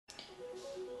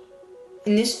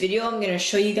In this video, I'm going to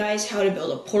show you guys how to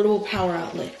build a portable power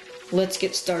outlet. Let's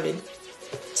get started.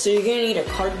 So you're going to need a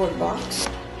cardboard box,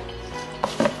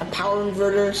 a power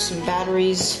inverter, some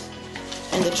batteries,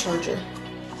 and the charger.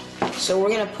 So we're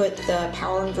going to put the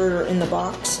power inverter in the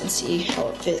box and see how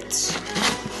it fits.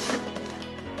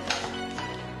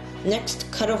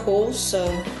 Next, cut a hole so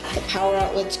the power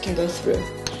outlets can go through.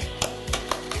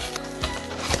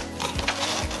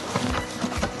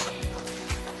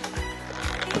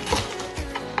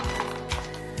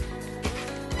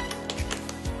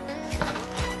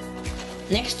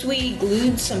 Next, we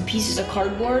glued some pieces of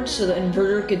cardboard so the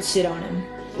inverter could sit on them.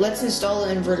 Let's install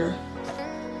the inverter.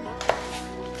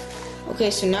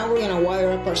 Okay, so now we're going to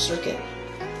wire up our circuit.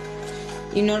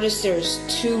 You notice there's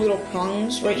two little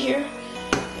prongs right here,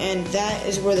 and that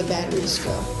is where the batteries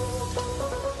go.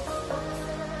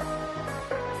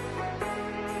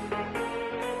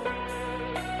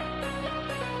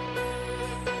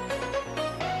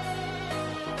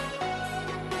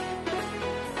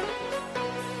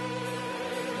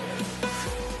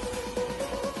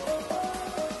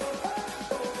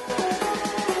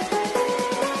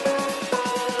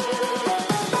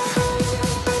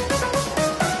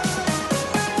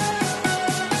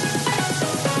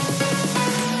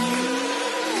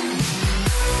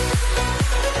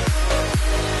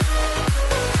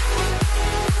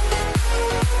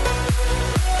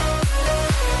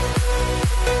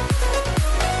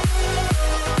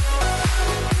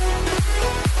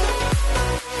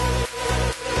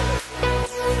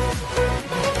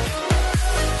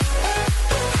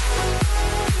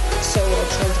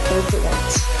 Both at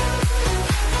once.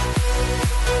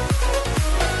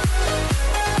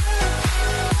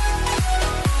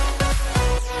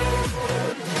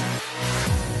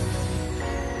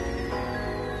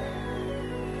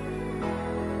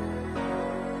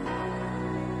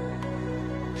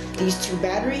 These two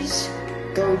batteries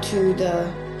go to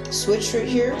the switch right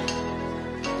here,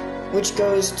 which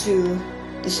goes to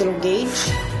this little gauge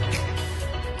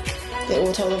that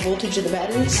will tell the voltage of the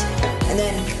batteries. And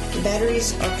then the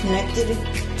batteries are connected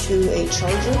to a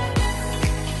charger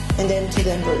and then to the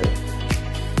inverter.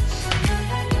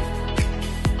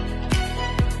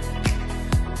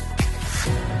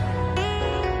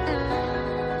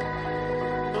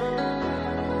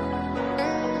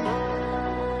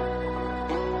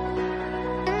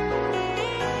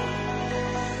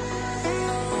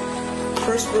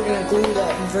 First, we're going to glue the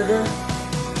inverter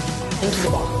into the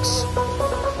box.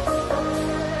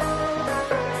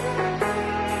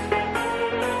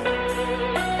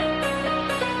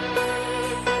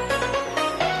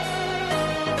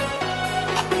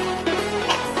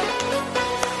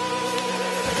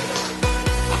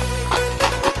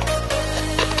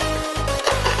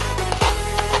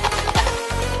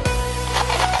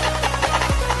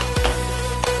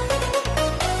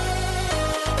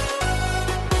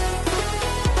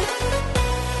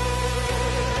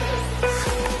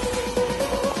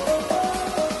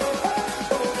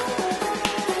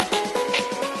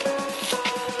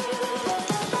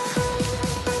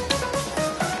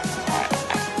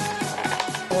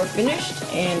 We're finished,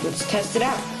 and let's test it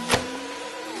out.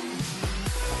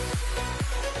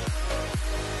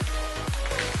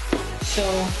 So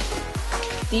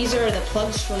these are the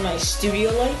plugs for my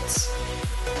studio lights,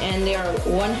 and they are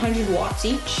 100 watts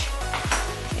each,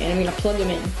 and I'm going to plug them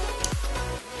in.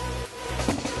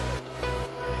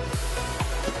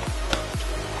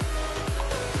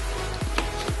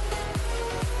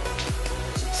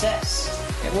 Success!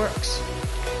 It works.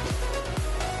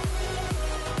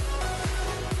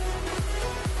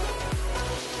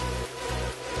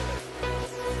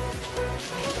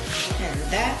 And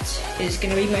that is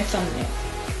going to be my thumbnail.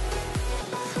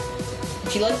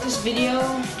 If you like this video,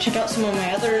 check out some of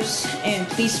my others, and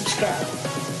please subscribe.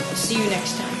 I'll see you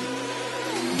next time.